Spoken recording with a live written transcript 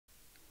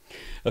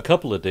A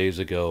couple of days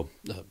ago,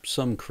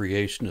 some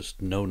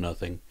creationist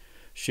know-nothing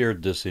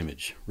shared this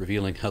image,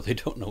 revealing how they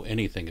don't know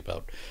anything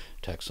about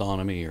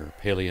taxonomy or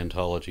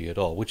paleontology at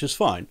all, which is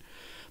fine,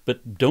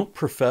 but don't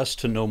profess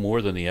to know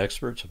more than the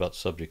experts about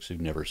subjects who've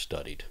never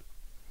studied.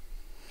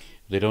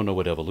 They don't know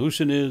what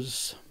evolution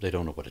is, they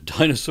don't know what a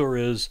dinosaur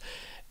is,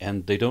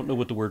 and they don't know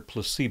what the word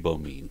placebo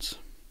means.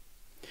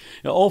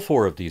 Now, all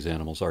four of these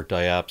animals are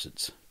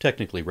diapsids,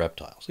 technically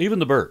reptiles, even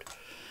the bird.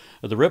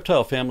 The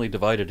reptile family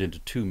divided into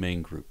two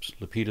main groups,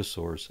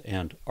 Lepidosauurs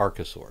and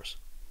Archosaurs.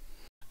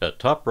 At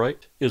top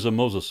right is a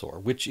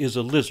mosasaur, which is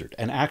a lizard,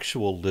 an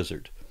actual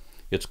lizard.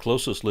 Its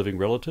closest living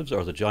relatives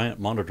are the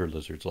giant monitor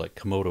lizards like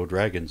Komodo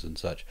dragons and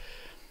such.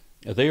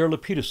 They are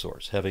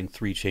Lepidosaurs, having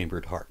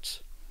three-chambered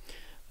hearts.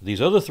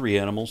 These other three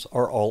animals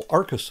are all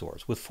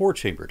Archosaurs, with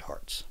four-chambered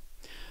hearts.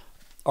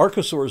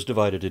 Archosaurs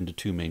divided into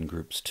two main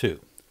groups too,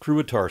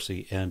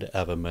 Cruatarsi and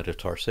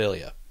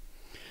Avametatarsalia.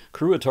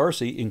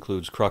 Cruatarsi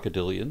includes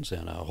crocodilians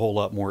and a whole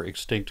lot more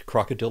extinct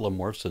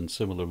crocodilomorphs and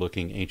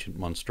similar-looking ancient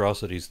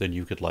monstrosities than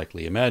you could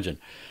likely imagine.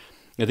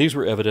 Now, these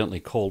were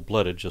evidently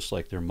cold-blooded, just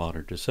like their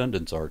modern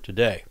descendants are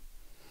today.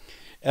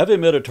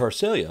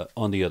 Avametatarsalia,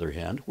 on the other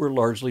hand, were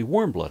largely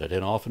warm-blooded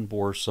and often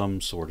bore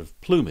some sort of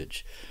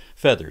plumage,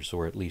 feathers,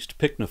 or at least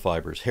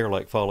pycnofibers,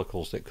 hair-like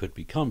follicles that could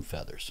become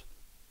feathers.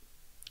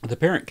 The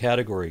parent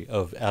category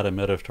of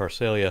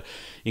Avametatarsalia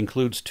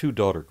includes two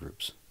daughter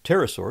groups.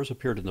 Pterosaurs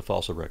appeared in the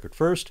fossil record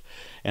first,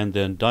 and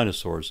then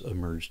dinosaurs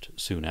emerged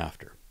soon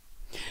after.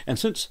 And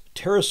since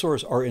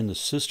pterosaurs are in the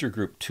sister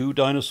group to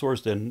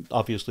dinosaurs, then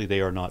obviously they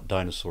are not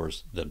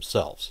dinosaurs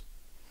themselves.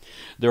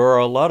 There are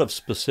a lot of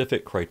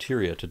specific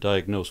criteria to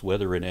diagnose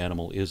whether an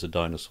animal is a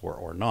dinosaur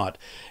or not,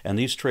 and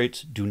these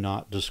traits do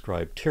not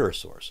describe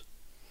pterosaurs.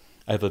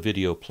 I have a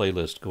video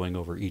playlist going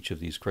over each of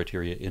these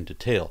criteria in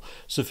detail,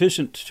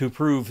 sufficient to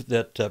prove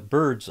that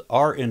birds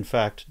are in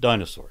fact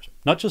dinosaurs.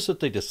 Not just that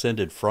they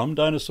descended from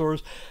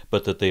dinosaurs,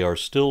 but that they are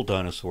still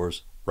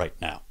dinosaurs right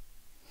now.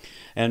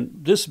 And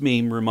this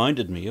meme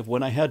reminded me of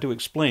when I had to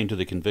explain to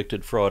the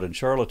convicted fraud and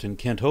charlatan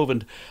Kent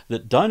Hovind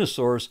that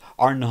dinosaurs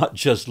are not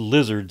just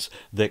lizards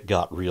that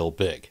got real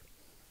big.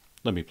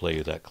 Let me play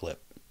you that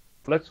clip.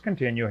 Let's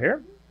continue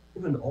here.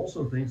 Hovind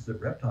also thinks that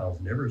reptiles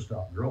never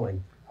stop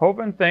growing.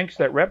 Hovind thinks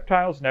that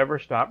reptiles never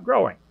stop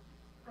growing.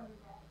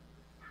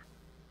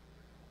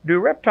 Do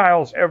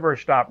reptiles ever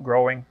stop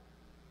growing?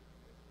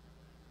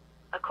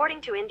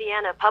 According to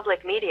Indiana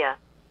Public Media,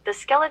 the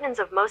skeletons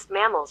of most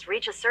mammals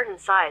reach a certain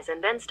size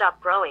and then stop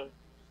growing.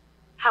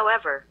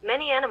 However,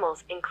 many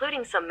animals,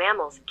 including some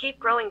mammals, keep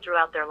growing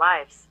throughout their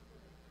lives.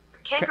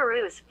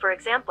 Kangaroos, for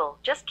example,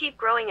 just keep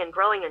growing and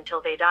growing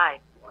until they die.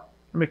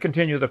 Let me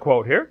continue the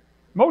quote here.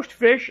 Most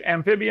fish,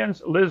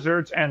 amphibians,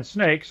 lizards, and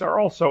snakes are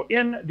also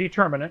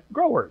indeterminate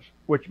growers,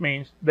 which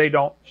means they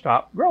don't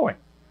stop growing.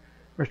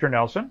 Mr.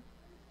 Nelson,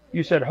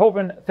 you said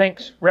Hovind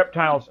thinks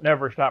reptiles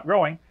never stop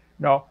growing.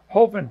 No,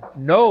 Hovind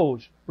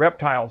knows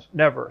reptiles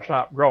never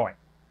stop growing.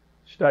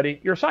 Study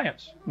your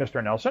science,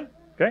 Mr. Nelson.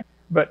 Okay,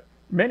 but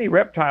many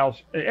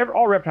reptiles,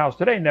 all reptiles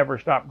today never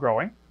stop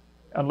growing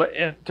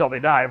until they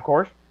die, of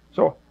course.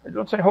 So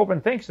don't say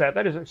Hovind thinks that.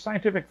 That is a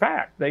scientific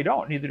fact. They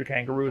don't. Neither do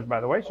kangaroos, by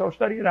the way. So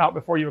study it out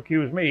before you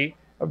accuse me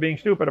of being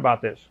stupid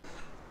about this.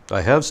 I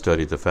have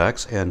studied the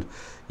facts, and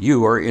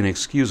you are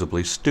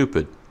inexcusably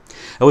stupid.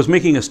 I was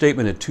making a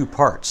statement in two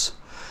parts.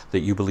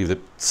 That you believe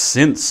that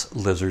since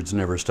lizards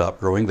never stopped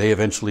growing, they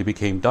eventually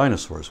became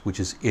dinosaurs, which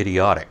is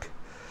idiotic.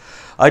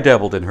 I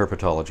dabbled in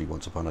herpetology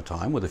once upon a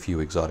time with a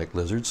few exotic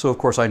lizards, so of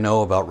course I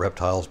know about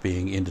reptiles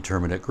being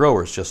indeterminate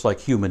growers, just like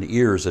human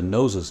ears and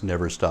noses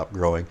never stop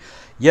growing.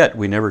 Yet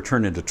we never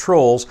turn into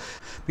trolls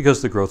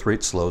because the growth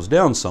rate slows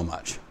down so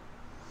much.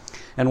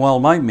 And while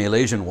my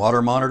Malaysian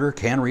water monitor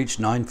can reach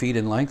 9 feet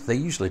in length, they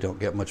usually don't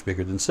get much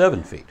bigger than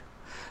 7 feet.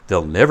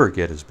 They'll never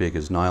get as big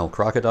as Nile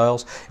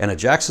crocodiles, and a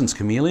Jackson's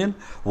chameleon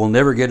will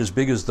never get as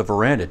big as the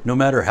varandid, no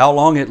matter how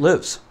long it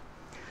lives.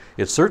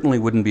 It certainly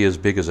wouldn't be as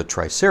big as a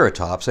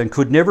triceratops, and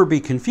could never be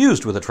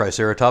confused with a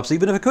triceratops,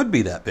 even if it could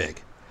be that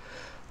big.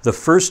 The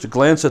first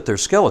glance at their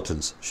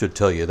skeletons should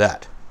tell you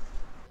that.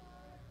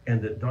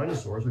 And that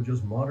dinosaurs are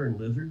just modern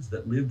lizards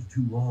that lived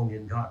too long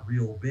and got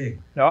real big.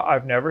 No,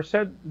 I've never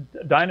said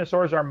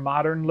dinosaurs are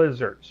modern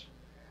lizards.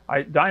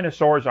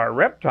 Dinosaurs are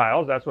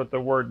reptiles. That's what the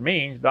word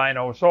means.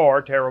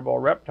 Dinosaur, terrible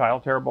reptile,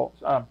 terrible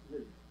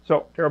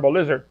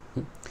lizard.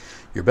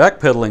 You're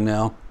backpedaling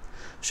now.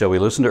 Shall we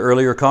listen to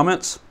earlier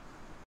comments?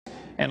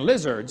 And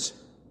lizards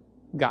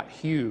got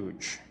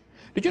huge.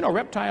 Did you know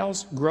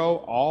reptiles grow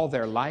all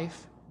their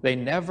life? They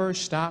never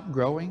stop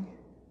growing.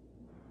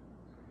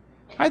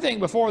 I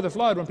think before the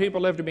flood, when people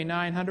lived to be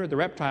 900, the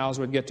reptiles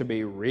would get to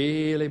be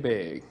really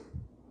big.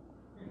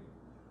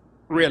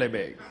 Really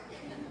big.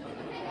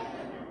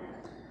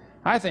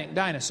 I think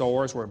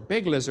dinosaurs were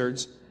big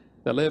lizards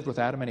that lived with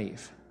Adam and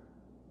Eve.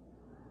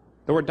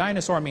 The word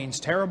dinosaur means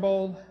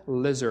terrible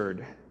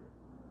lizard.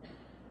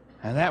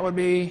 And that would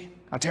be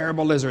a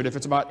terrible lizard if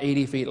it's about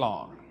 80 feet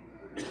long.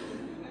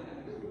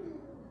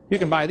 You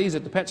can buy these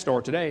at the pet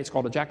store today. It's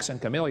called a Jackson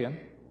chameleon.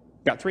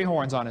 Got 3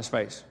 horns on his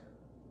face.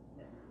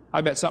 I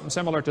bet something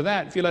similar to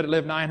that, if you let it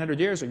live 900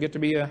 years, it'd get to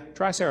be a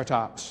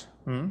triceratops.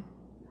 Jackson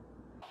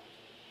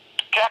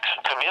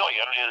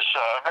chameleon is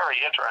a very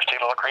interesting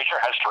little creature,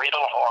 has 3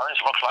 little horns,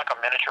 looks like a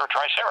miniature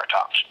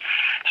triceratops.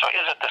 So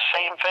is it the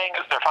same thing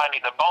as they're finding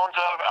the bones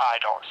of? I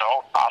don't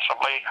know,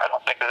 possibly. I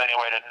don't think there's any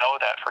way to know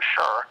that for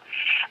sure,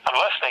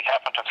 unless they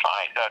happen to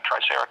find a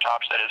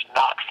triceratops that is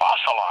not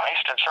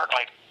fossilized, and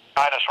certainly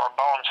dinosaur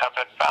bones have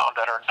been found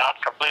that are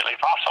not completely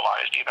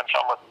fossilized, even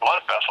some with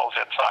blood vessels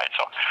inside.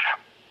 So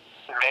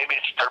maybe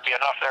there'd be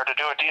enough there to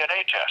do a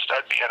DNA test.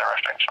 That'd be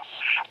interesting. So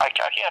I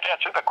can't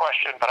answer the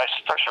question, but I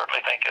certainly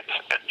think it's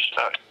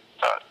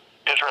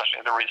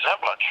interesting, the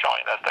resemblance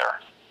showing that there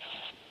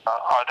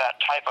are that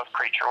type of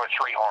creature with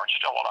 3 horns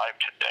still alive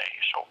today.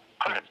 So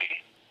could it be?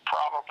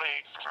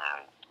 Probably.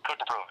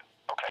 Couldn't prove it.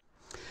 Okay.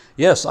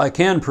 Yes, I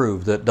can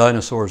prove that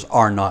dinosaurs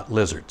are not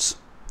lizards.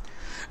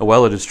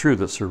 While it is true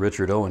that Sir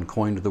Richard Owen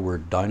coined the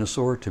word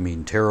dinosaur to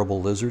mean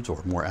terrible lizards,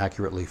 or more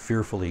accurately,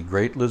 fearfully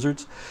great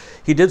lizards,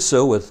 he did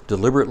so with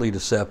deliberately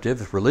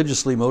deceptive,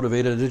 religiously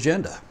motivated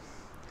agenda.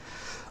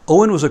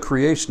 Owen was a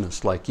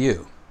creationist like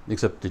you,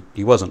 except that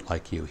he wasn't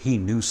like you. He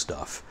knew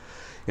stuff.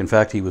 In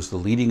fact, he was the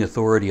leading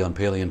authority on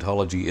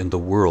paleontology in the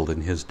world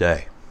in his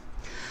day.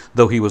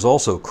 Though he was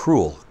also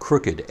cruel,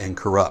 crooked, and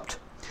corrupt.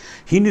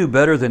 He knew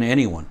better than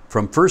anyone,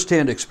 from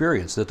first-hand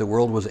experience, that the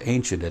world was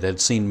ancient and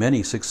had seen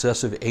many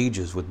successive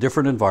ages with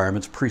different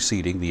environments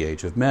preceding the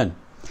age of men.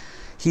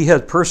 He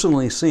had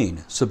personally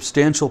seen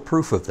substantial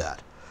proof of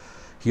that.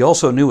 He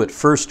also knew at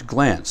first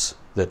glance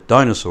that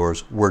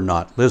dinosaurs were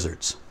not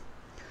lizards.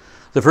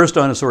 The first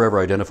dinosaur ever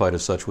identified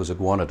as such was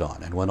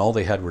Iguanodon, and when all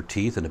they had were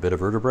teeth and a bit of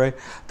vertebrae,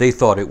 they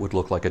thought it would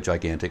look like a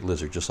gigantic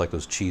lizard, just like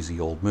those cheesy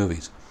old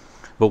movies.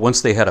 But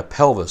once they had a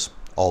pelvis,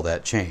 all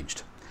that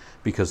changed,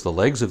 because the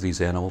legs of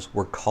these animals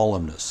were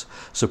columnous,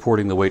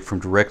 supporting the weight from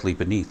directly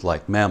beneath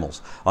like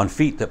mammals, on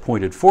feet that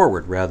pointed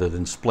forward rather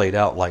than splayed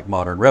out like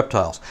modern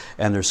reptiles,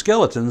 and their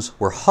skeletons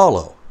were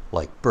hollow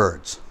like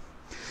birds.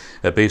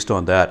 Based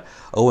on that,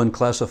 Owen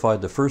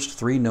classified the first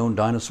 3 known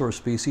dinosaur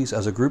species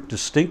as a group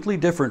distinctly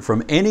different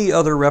from any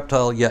other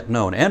reptile yet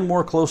known, and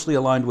more closely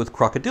aligned with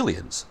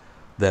crocodilians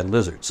than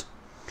lizards.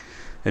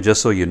 And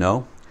just so you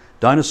know,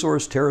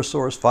 dinosaurs,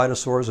 pterosaurs,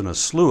 phytosaurs, and a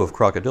slew of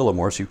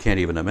crocodilomorphs you can't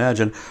even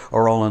imagine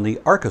are all in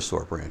the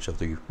archosaur branch of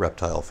the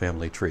reptile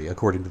family tree,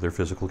 according to their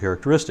physical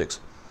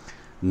characteristics.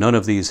 None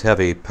of these have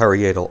a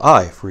parietal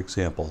eye, for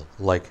example,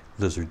 like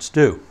lizards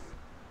do.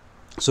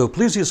 So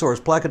plesiosaurs,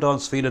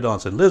 placoodonts,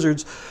 phenodonts, and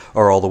lizards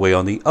are all the way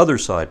on the other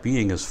side,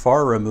 being as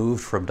far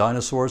removed from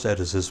dinosaurs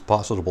as is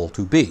possible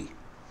to be.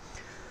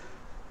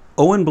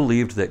 Owen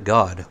believed that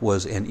God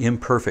was an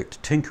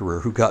imperfect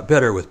tinkerer who got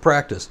better with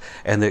practice,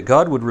 and that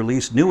God would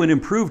release new and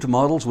improved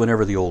models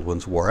whenever the old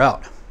ones wore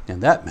out.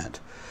 And that meant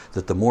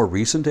that the more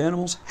recent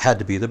animals had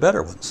to be the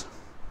better ones.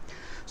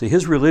 See,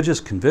 his religious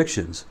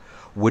convictions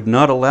would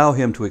not allow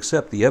him to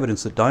accept the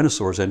evidence that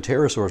dinosaurs and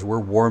pterosaurs were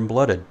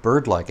warm-blooded,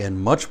 bird-like,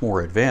 and much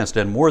more advanced,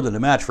 and more than a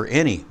match for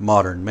any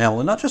modern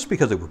mammal, and not just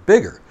because they were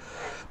bigger,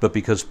 but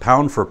because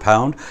pound for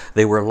pound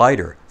they were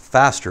lighter,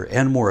 faster,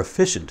 and more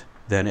efficient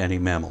than any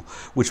mammal,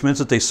 which meant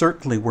that they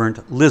certainly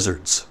weren't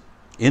lizards.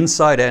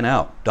 Inside and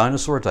out,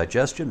 dinosaur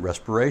digestion,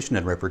 respiration,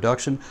 and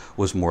reproduction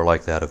was more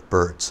like that of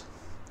birds.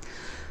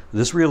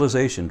 This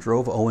realization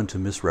drove Owen to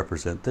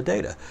misrepresent the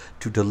data,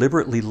 to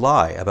deliberately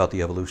lie about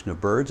the evolution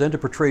of birds, and to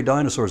portray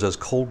dinosaurs as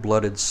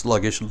cold-blooded,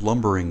 sluggish,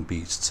 lumbering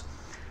beasts,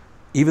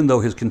 even though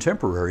his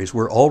contemporaries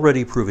were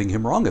already proving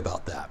him wrong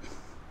about that.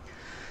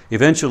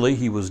 Eventually,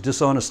 he was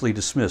dishonestly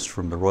dismissed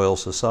from the Royal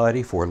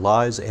Society for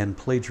lies and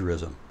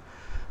plagiarism.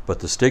 But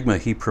the stigma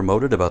he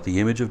promoted about the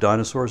image of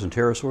dinosaurs and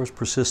pterosaurs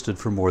persisted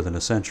for more than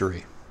a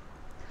century.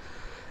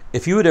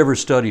 If you had ever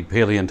studied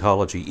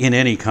paleontology in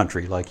any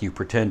country like you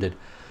pretended,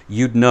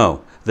 you'd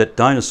know that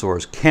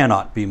dinosaurs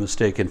cannot be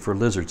mistaken for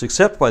lizards,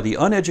 except by the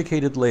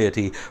uneducated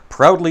laity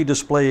proudly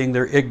displaying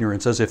their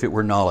ignorance as if it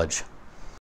were knowledge.